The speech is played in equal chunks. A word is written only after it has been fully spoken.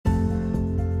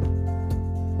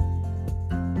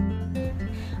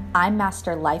I'm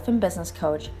Master Life and Business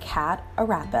Coach Kat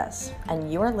Arapis,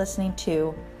 and you are listening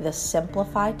to the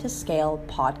Simplify to Scale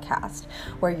podcast,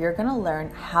 where you're going to learn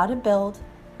how to build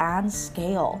and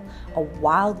scale a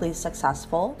wildly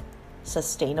successful,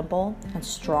 sustainable, and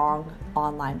strong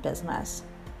online business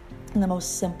in the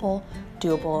most simple,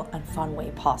 doable, and fun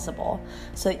way possible,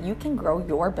 so that you can grow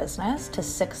your business to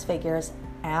 6 figures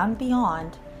and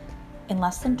beyond in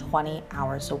less than 20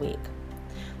 hours a week.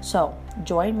 So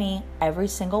join me every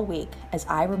single week as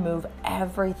I remove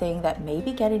everything that may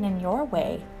be getting in your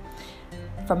way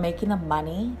from making the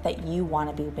money that you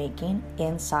want to be making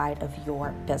inside of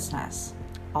your business.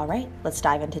 All right, let's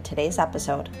dive into today's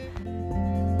episode.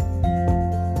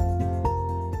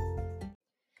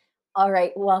 All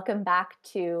right, welcome back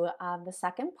to the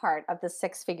second part of the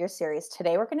 6-figure series.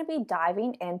 Today, we're going to be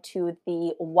diving into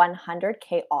the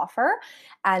 100K offer.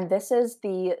 And this is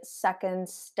the second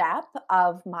step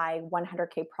of my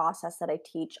 100K process that I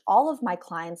teach all of my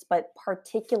clients, but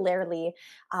particularly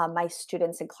my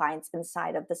students and clients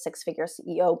inside of the 6-figure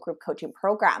CEO group coaching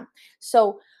program.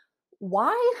 So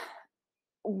why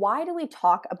do we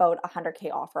talk about a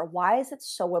 100K offer? Why is it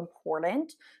so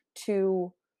important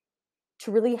to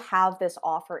really have this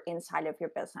offer inside of your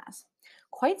business?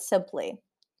 Quite simply,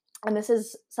 and this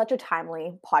is such a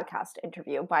timely podcast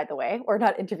interview, by the way, or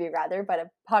not interview rather, but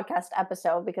a podcast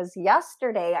episode, because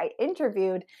yesterday I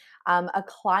interviewed a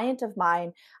client of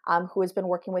mine who has been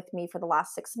working with me for the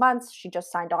last 6 months. She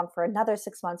just signed on for another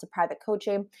 6 months of private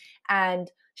coaching, and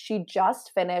she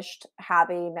just finished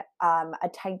having a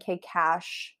 10K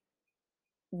cash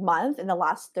month in the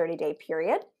last 30-day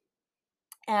period.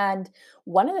 And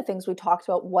one of the things we talked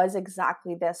about was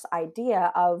exactly this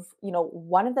idea of,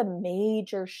 one of the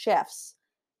major shifts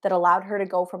that allowed her to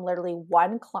go from literally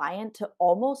one client to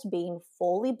almost being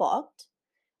fully booked,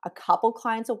 a couple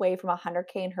clients away from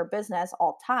 100K in her business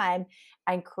all time,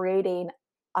 and creating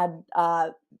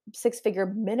a 6-figure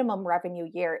minimum revenue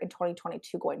year in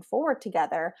 2022 going forward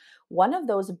together. One of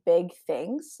those big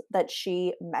things that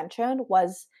she mentioned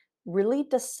was really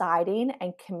deciding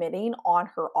and committing on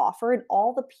her offer and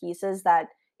all the pieces that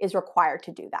is required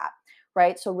to do that,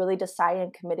 right? So really deciding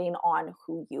and committing on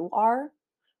who you are,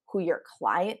 who your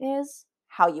client is,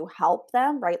 how you help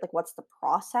them, right? Like what's the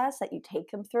process that you take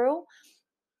them through,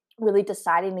 really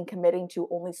deciding and committing to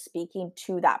only speaking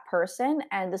to that person.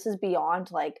 And this is beyond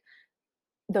like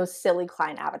those silly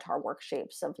client avatar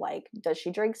worksheets of like, does she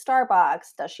drink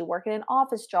Starbucks? Does she work in an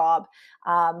office job?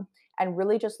 And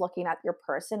really just looking at your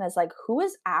person as like, who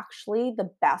is actually the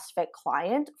best fit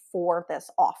client for this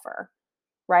offer,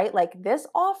 right? Like this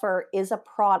offer is a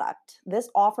product. This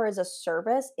offer is a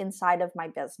service inside of my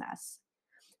business.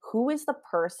 Who is the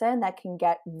person that can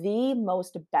get the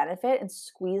most benefit and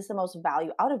squeeze the most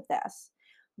value out of this,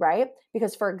 right?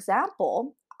 Because for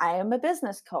example, I am a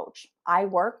business coach. I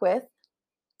work with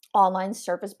online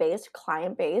service-based,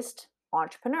 client-based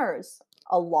entrepreneurs,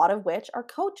 a lot of which are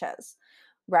coaches,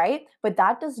 right? But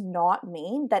that does not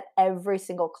mean that every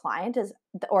single client is,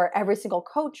 or every single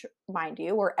coach, mind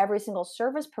you, or every single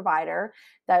service provider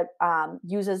that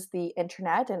uses the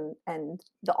internet and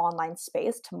the online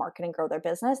space to market and grow their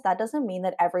business, that doesn't mean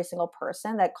that every single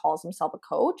person that calls himself a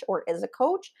coach or is a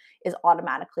coach is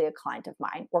automatically a client of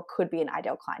mine or could be an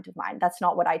ideal client of mine. That's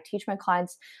not what I teach my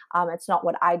clients. It's not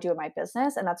what I do in my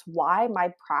business. And that's why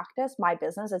my practice, my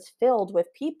business is filled with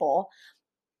people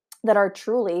that are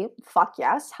truly fuck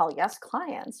yes, hell yes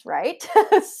clients, right?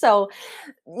 So,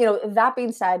 that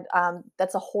being said,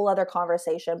 that's a whole other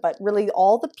conversation, but really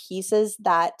all the pieces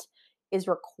that is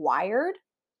required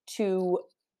to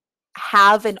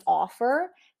have an offer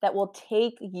that will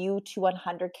take you to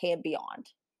 100K and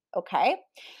beyond. Okay.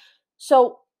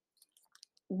 So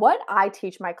what I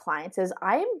teach my clients is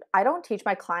I don't teach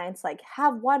my clients like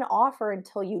have one offer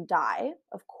until you die.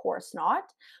 Of course not.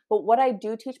 But what I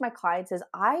do teach my clients is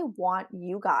I want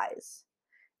you guys,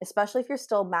 especially if you're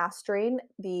still mastering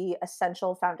the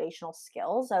essential foundational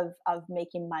skills of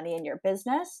making money in your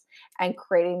business and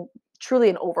creating truly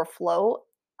an overflow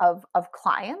of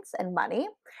clients and money.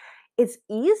 It's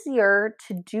easier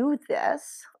to do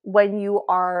this when you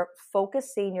are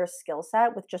focusing your skill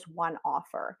set with just one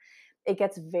offer. It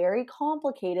gets very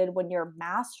complicated when you're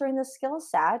mastering the skill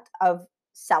set of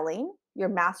selling, you're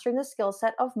mastering the skill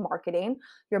set of marketing,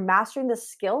 you're mastering the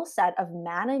skill set of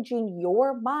managing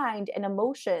your mind and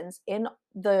emotions in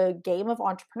the game of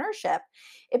entrepreneurship.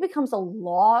 It becomes a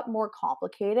lot more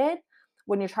complicated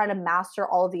when you're trying to master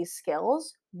all of these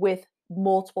skills with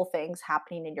multiple things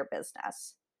happening in your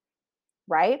business,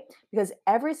 right? Because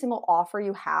every single offer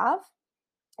you have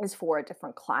is for a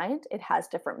different client. It has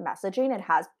different messaging, it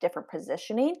has different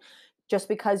positioning. Just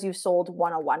because you sold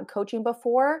one-on-one coaching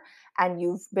before and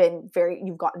you've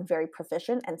gotten very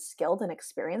proficient and skilled and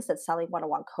experienced at selling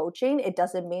one-on-one coaching, it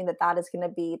doesn't mean that that is going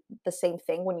to be the same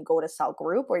thing when you go to sell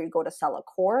group or you go to sell a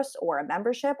course or a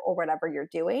membership or whatever you're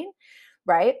doing,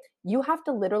 right? You have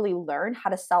to literally learn how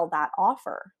to sell that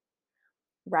offer,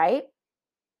 right?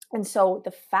 And so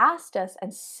the fastest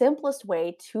and simplest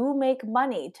way to make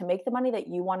money, to make the money that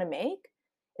you want to make,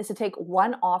 is to take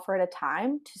one offer at a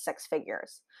time to six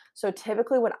figures. So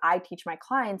typically what I teach my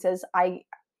clients is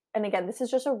and again, this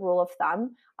is just a rule of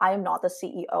thumb. I am not the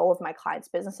CEO of my clients'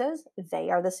 businesses.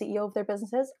 They are the CEO of their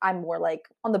businesses. I'm more like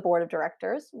on the board of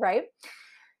directors, right?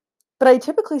 But I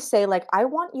typically say, like, I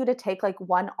want you to take like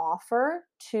one offer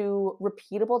to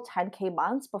repeatable 10K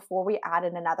months before we add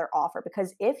in another offer.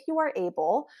 Because if you are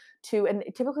able to, and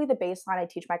typically the baseline I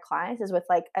teach my clients is with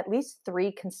like at least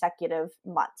 3 consecutive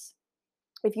months.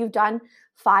 If you've done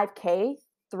 5K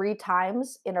 3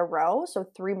 times in a row, so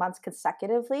 3 months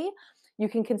consecutively, you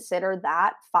can consider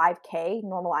that 5K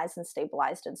normalized and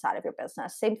stabilized inside of your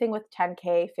business. Same thing with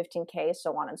 10K, 15K,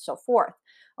 so on and so forth.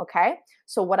 Okay.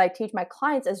 So, what I teach my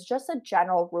clients is just a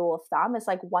general rule of thumb is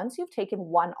like once you've taken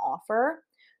one offer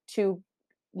to,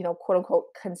 quote unquote,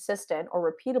 consistent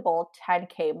or repeatable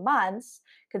 10K months,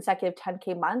 consecutive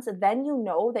 10K months, then you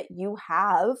know that you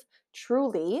have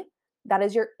truly, that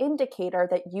is your indicator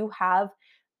that you have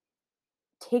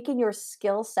taken your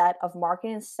skill set of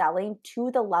marketing and selling to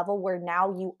the level where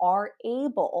now you are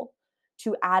able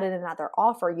to add in another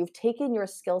offer. You've taken your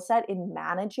skill set in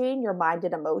managing your mind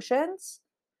and emotions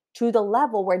to the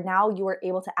level where now you are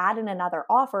able to add in another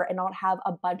offer and not have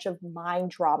a bunch of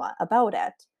mind drama about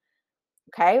it.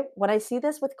 Okay. When I see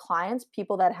this with clients,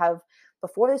 people that have,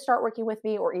 before they start working with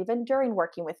me or even during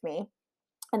working with me,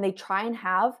 and they try and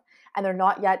have, and they're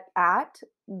not yet at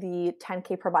the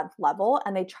 10K per month level,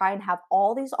 and they try and have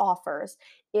all these offers,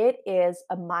 it is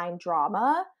a mind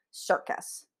drama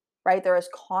circus, right? There is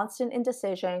constant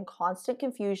indecision, constant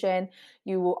confusion.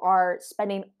 You are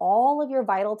spending all of your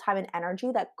vital time and energy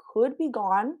that could be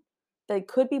gone, that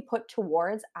could be put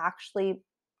towards actually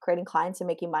creating clients and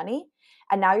making money.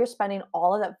 And now you're spending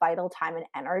all of that vital time and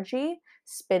energy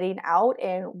spitting out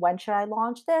in when should I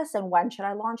launch this and when should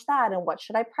I launch that and what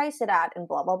should I price it at and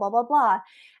blah blah blah blah blah.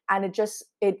 And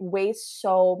it wastes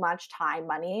so much time,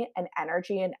 money, and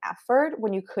energy and effort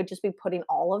when you could just be putting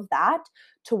all of that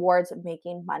towards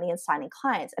making money and signing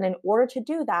clients. And in order to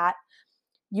do that,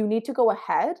 you need to go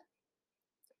ahead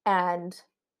and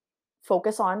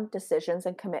focus on decisions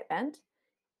and commitment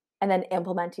and then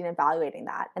implementing and evaluating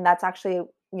that. And that's actually,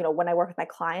 when I work with my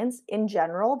clients in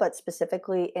general, but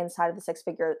specifically inside of the Six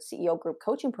Figure CEO group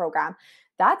coaching program,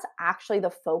 that's actually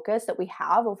the focus that we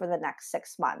have over the next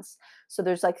 6 months. So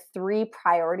there's like 3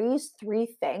 priorities, 3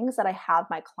 things that I have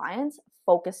my clients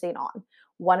focusing on.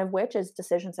 One of which is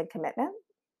decisions and commitment.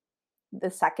 The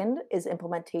second is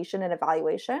implementation and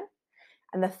evaluation.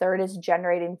 And the third is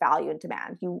generating value and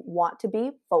demand. You want to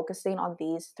be focusing on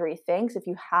these 3 things if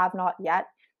you have not yet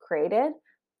created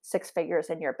 6 figures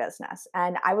in your business.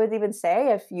 And I would even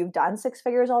say if you've done 6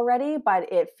 figures already,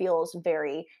 but it feels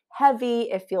very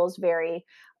heavy, it feels very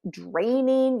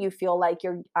draining, you feel like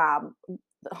you're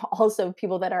also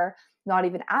people that are not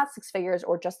even at 6 figures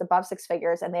or just above 6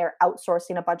 figures and they're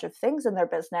outsourcing a bunch of things in their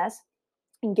business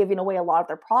and giving away a lot of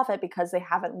their profit because they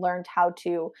haven't learned how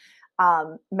to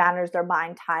manage their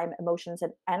mind, time, emotions,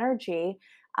 and energy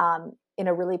in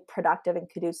a really productive and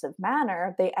conducive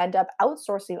manner, they end up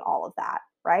outsourcing all of that,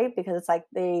 right? Because it's like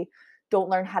they don't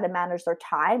learn how to manage their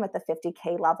time at the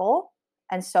 50K level.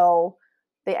 And so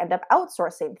they end up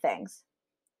outsourcing things,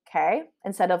 okay,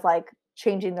 instead of like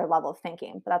changing their level of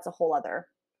thinking. But that's a whole other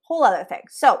thing.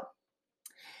 So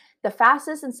the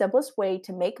fastest and simplest way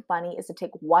to make money is to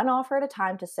take one offer at a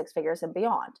time to 6 figures and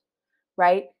beyond,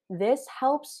 right? This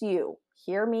helps you,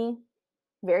 hear me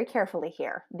very carefully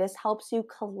here. This helps you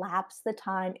collapse the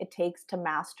time it takes to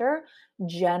master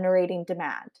generating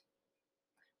demand.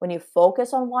 When you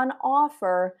focus on one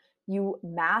offer, you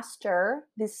master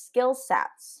the skill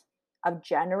sets of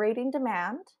generating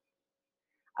demand,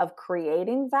 of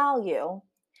creating value,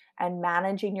 and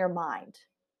managing your mind.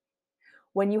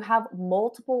 When you have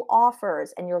multiple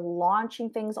offers and you're launching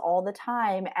things all the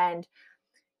time and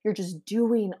you're just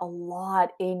doing a lot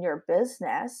in your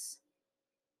business,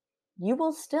 you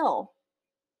will still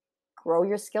grow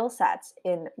your skill sets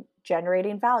in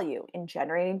generating value, in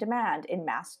generating demand, in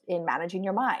managing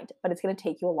your mind. But it's going to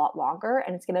take you a lot longer,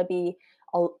 and there's going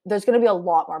to be a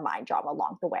lot more mind drama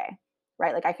along the way,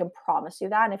 right? Like I can promise you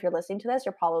that. And if you're listening to this,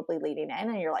 you're probably leading in,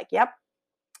 and you're like, "Yep,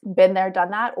 been there,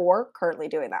 done that, or currently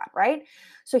doing that, right?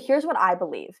 So here's what I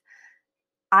believe.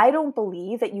 I don't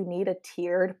believe that you need a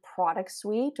tiered product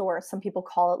suite, or some people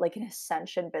call it like an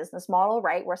ascension business model,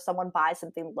 right? Where someone buys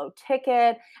something low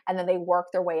ticket and then they work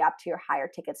their way up to your higher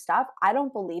ticket stuff. I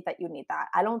don't believe that you need that.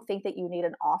 I don't think that you need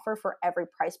an offer for every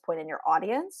price point in your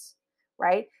audience,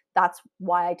 right? That's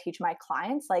why I teach my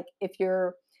clients. Like, if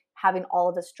you're having all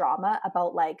of this drama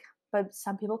about, like, but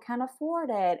some people can't afford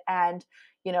it, and,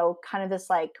 kind of this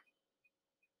like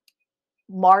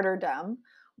martyrdom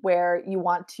where you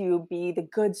want to be the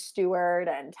good steward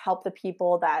and help the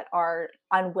people that are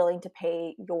unwilling to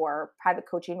pay your private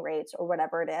coaching rates or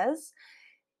whatever it is.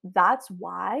 That's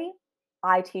why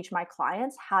I teach my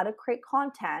clients how to create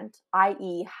content,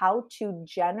 i.e., how to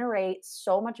generate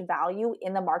so much value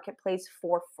in the marketplace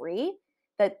for free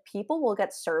that people will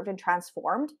get served and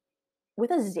transformed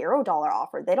with a $0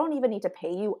 offer. They don't even need to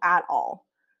pay you at all,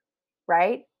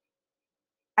 right?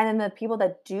 And then the people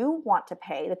that do want to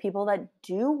pay, the people that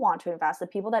do want to invest, the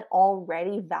people that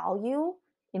already value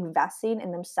investing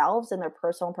in themselves and their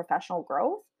personal and professional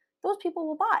growth, those people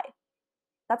will buy.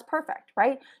 That's perfect,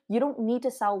 right? You don't need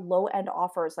to sell low end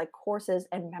offers like courses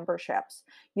and memberships.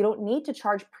 You don't need to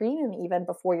charge premium even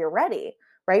before you're ready,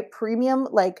 right? Premium,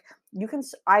 like, you can,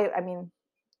 I mean,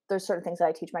 there's certain things that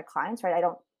I teach my clients, right? I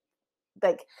don't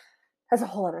like, that's a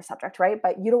whole other subject, right?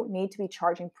 But you don't need to be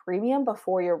charging premium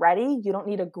before you're ready. You don't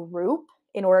need a group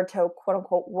in order to quote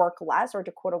unquote work less or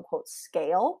to quote unquote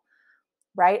scale,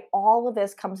 right? All of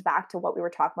this comes back to what we were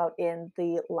talking about in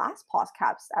the last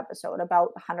podcast episode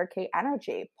about 100K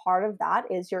energy. Part of that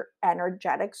is your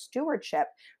energetic stewardship,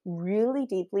 really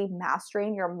deeply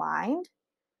mastering your mind,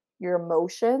 your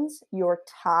emotions, your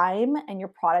time, and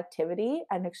your productivity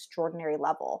at an extraordinary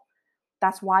level.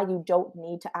 That's why you don't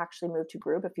need to actually move to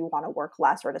group if you want to work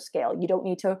less or to scale. You don't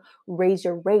need to raise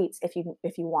your rates if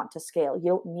you want to scale. You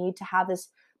don't need to have this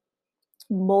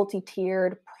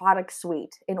multi-tiered product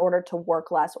suite in order to work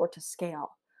less or to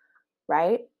scale,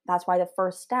 right? That's why the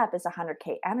first step is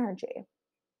 100K energy,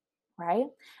 right?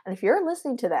 And if you're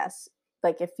listening to this,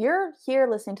 like, if you're here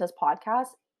listening to this podcast,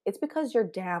 it's because you're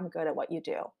damn good at what you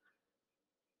do.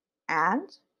 And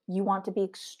you want to be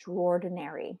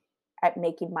extraordinary at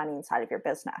making money inside of your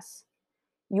business.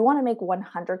 You want to make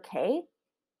 100K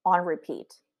on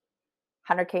repeat.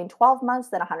 100K in 12 months,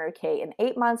 then 100K in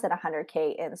 8 months, then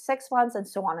 100K in 6 months, and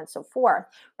so on and so forth,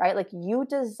 right? Like, you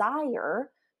desire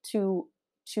to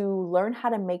learn how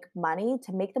to make money,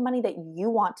 to make the money that you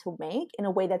want to make in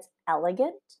a way that's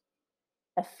elegant,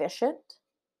 efficient,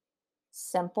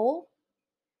 simple,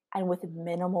 and with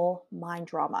minimal mind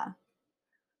drama,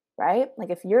 right? Like,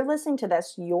 if you're listening to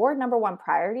this, your number one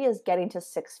priority is getting to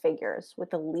six figures with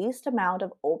the least amount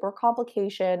of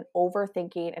overcomplication,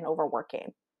 overthinking, and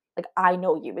overworking. Like, I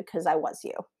know you because I was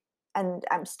you and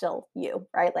I'm still you,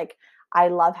 right? Like, I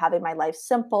love having my life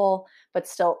simple, but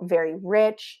still very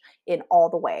rich in all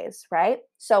the ways, right?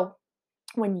 So,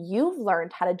 when you've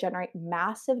learned how to generate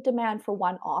massive demand for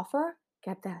one offer,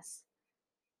 get this,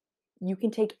 you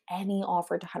can take any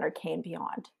offer to 100K and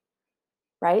beyond,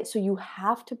 right? So you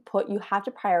have to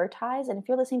prioritize. And if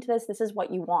you're listening to this, this is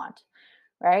what you want,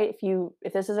 right?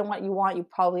 If this isn't what you want, you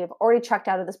probably have already checked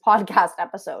out of this podcast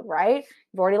episode, right?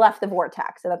 You've already left the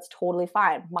vortex, and that's totally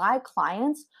fine. My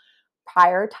clients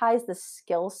prioritize the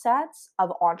skill sets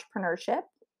of entrepreneurship,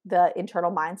 the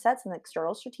internal mindsets and the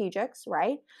external strategics,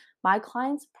 right? My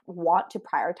clients want to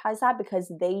prioritize that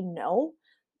because they know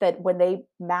that when they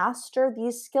master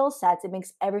these skill sets, it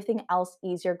makes everything else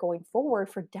easier going forward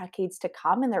for decades to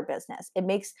come in their business. It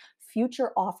makes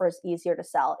future offers easier to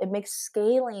sell. It makes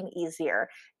scaling easier.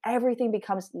 Everything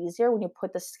becomes easier when you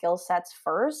put the skill sets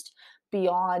first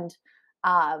beyond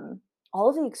um, all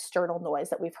of the external noise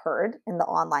that we've heard in the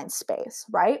online space,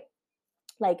 right?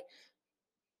 Like,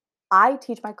 I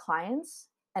teach my clients,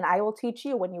 and I will teach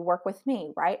you when you work with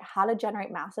me, right? How to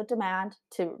generate massive demand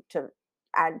to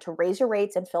raise your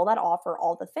rates and fill that offer,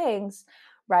 all the things,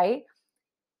 right?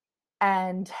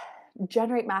 And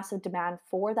generate massive demand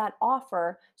for that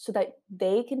offer so that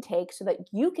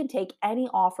you can take any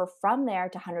offer from there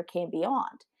to 100K and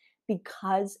beyond,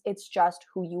 because it's just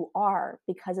who you are,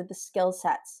 because of the skill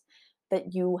sets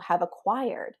that you have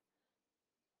acquired.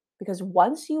 Because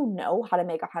once you know how to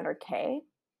make 100K,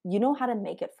 you know how to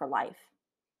make it for life.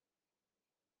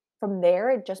 From there,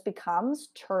 it just becomes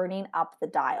turning up the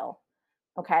dial.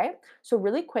 Okay. So,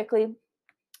 really quickly,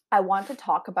 I want to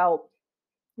talk about,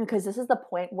 because this is the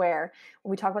point where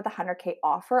when we talk about the 100K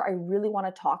offer, I really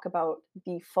want to talk about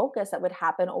the focus that would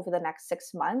happen over the next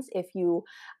 6 months if you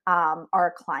are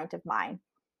a client of mine,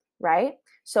 right?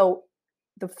 So,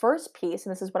 the first piece,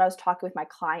 and this is what I was talking with my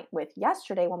client with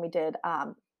yesterday when we did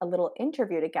a little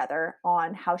interview together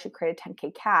on how she created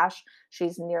 10K cash.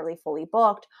 She's nearly fully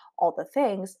booked, all the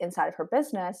things inside of her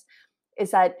business,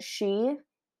 is that she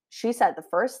said the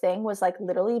first thing was like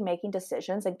literally making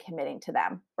decisions and committing to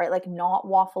them, right? Like not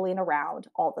waffling around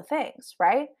all the things,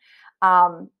 right?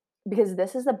 Um, because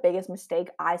this is the biggest mistake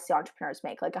I see entrepreneurs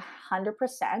make. Like 100%,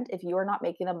 if you are not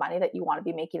making the money that you want to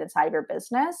be making inside of your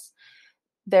business,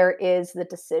 there is the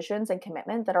decisions and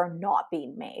commitment that are not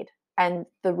being made. And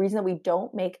the reason that we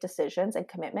don't make decisions and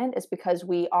commitment is because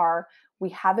we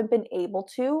haven't been able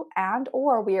to, and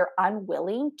or we are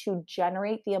unwilling to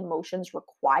generate the emotions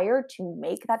required to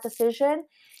make that decision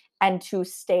and to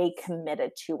stay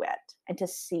committed to it and to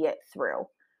see it through,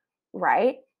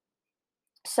 right?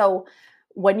 So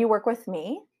when you work with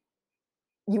me,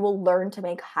 you will learn to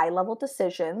make high level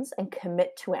decisions and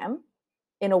commit to them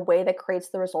in a way that creates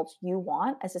the results you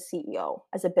want as a CEO,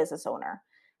 as a business owner.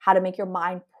 How to make your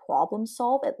mind problem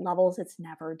solve at levels it's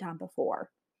never done before.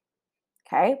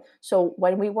 Okay. So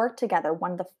when we work together,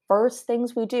 one of the first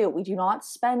things we do not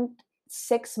spend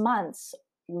 6 months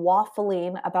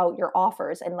waffling about your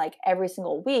offers and like every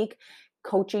single week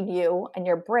coaching you and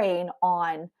your brain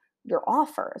on your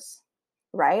offers,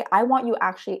 right? I want you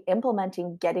actually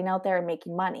implementing, getting out there and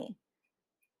making money,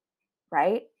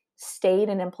 right? Staying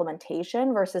in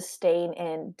implementation versus staying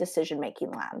in decision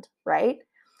making land, right?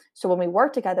 So when we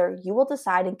work together, you will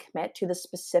decide and commit to the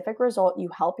specific result you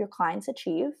help your clients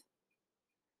achieve,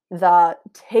 the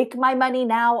take my money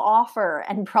now offer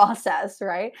and process,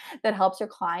 right? That helps your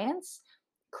clients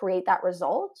create that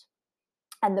result.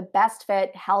 And the best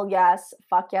fit, hell yes,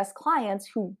 fuck yes clients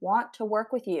who want to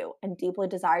work with you and deeply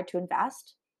desire to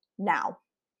invest now,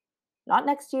 not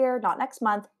next year, not next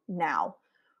month, now,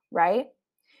 right?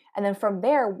 And then from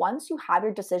there, once you have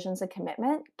your decisions and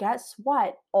commitment, guess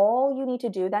what? All you need to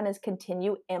do then is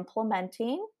continue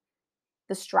implementing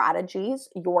the strategies,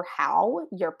 your how,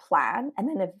 your plan, and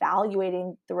then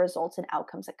evaluating the results and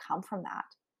outcomes that come from that,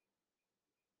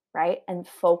 right? And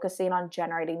focusing on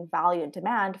generating value and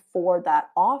demand for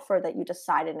that offer that you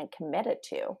decided and committed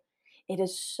to. It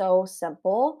is so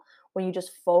simple when you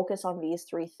just focus on these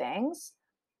three things: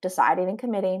 deciding and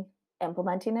committing,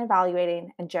 implementing and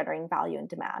evaluating, and generating value and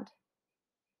demand,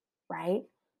 right?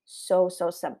 So, so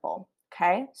simple.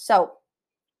 Okay. So,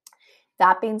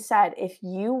 that being said, if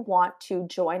you want to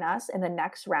join us in the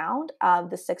next round of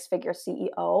the Six Figure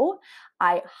CEO,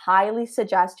 I highly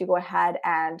suggest you go ahead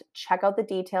and check out the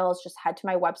details. Just head to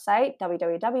my website,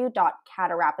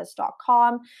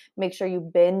 www.catarapis.com. Make sure you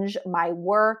binge my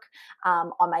work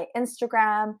on my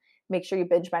Instagram. Make sure you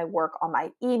binge my work on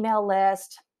my email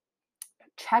list.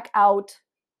 Check out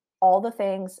all the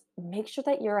things. Make sure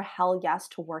that you're a hell yes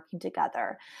to working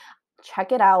together.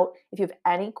 Check it out. If you have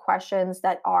any questions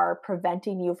that are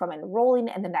preventing you from enrolling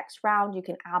in the next round, you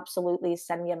can absolutely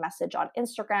send me a message on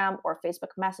Instagram or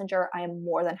Facebook Messenger. I am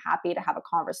more than happy to have a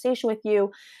conversation with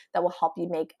you that will help you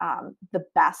make the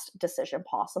best decision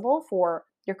possible for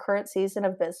your current season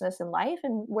of business and life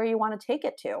and where you want to take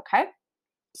it to. Okay.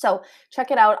 So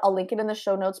check it out. I'll link it in the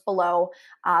show notes below,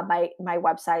 my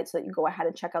website, so that you go ahead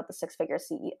and check out the Six Figure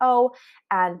CEO.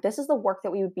 And this is the work that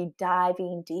we would be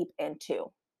diving deep into.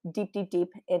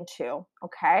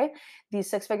 Okay, the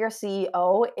Six Figure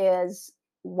CEO is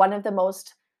one of the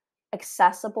most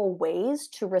accessible ways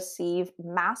to receive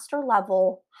master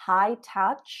level, high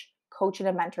touch coaching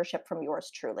and mentorship from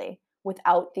yours truly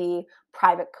without the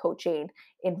private coaching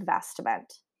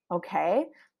investment. Okay.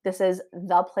 This is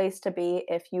the place to be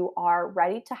if you are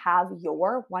ready to have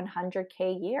your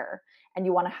 100K year and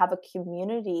you want to have a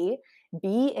community,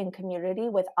 be in community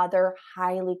with other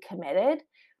highly committed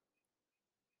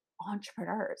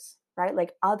entrepreneurs, right?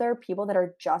 Like other people that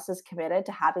are just as committed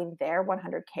to having their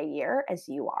 100K year as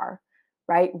you are,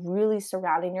 right? Really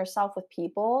surrounding yourself with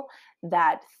people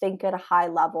that think at a high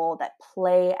level, that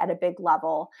play at a big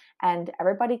level, and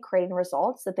everybody creating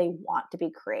results that they want to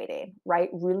be creating, right?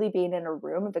 Really being in a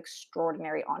room of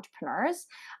extraordinary entrepreneurs.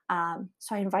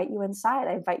 So I invite you inside.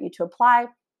 I invite you to apply.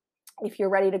 If you're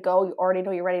ready to go, you already know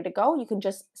you're ready to go, you can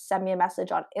just send me a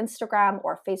message on Instagram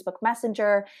or Facebook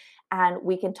Messenger, and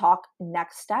we can talk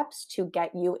next steps to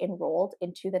get you enrolled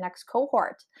into the next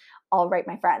cohort. All right,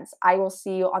 my friends, I will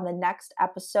see you on the next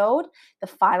episode, the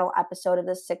final episode of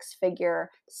the Six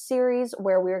Figure series,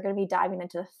 where we're going to be diving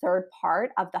into the third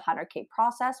part of the 100K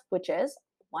process, which is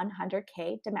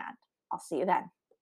 100K demand. I'll see you then.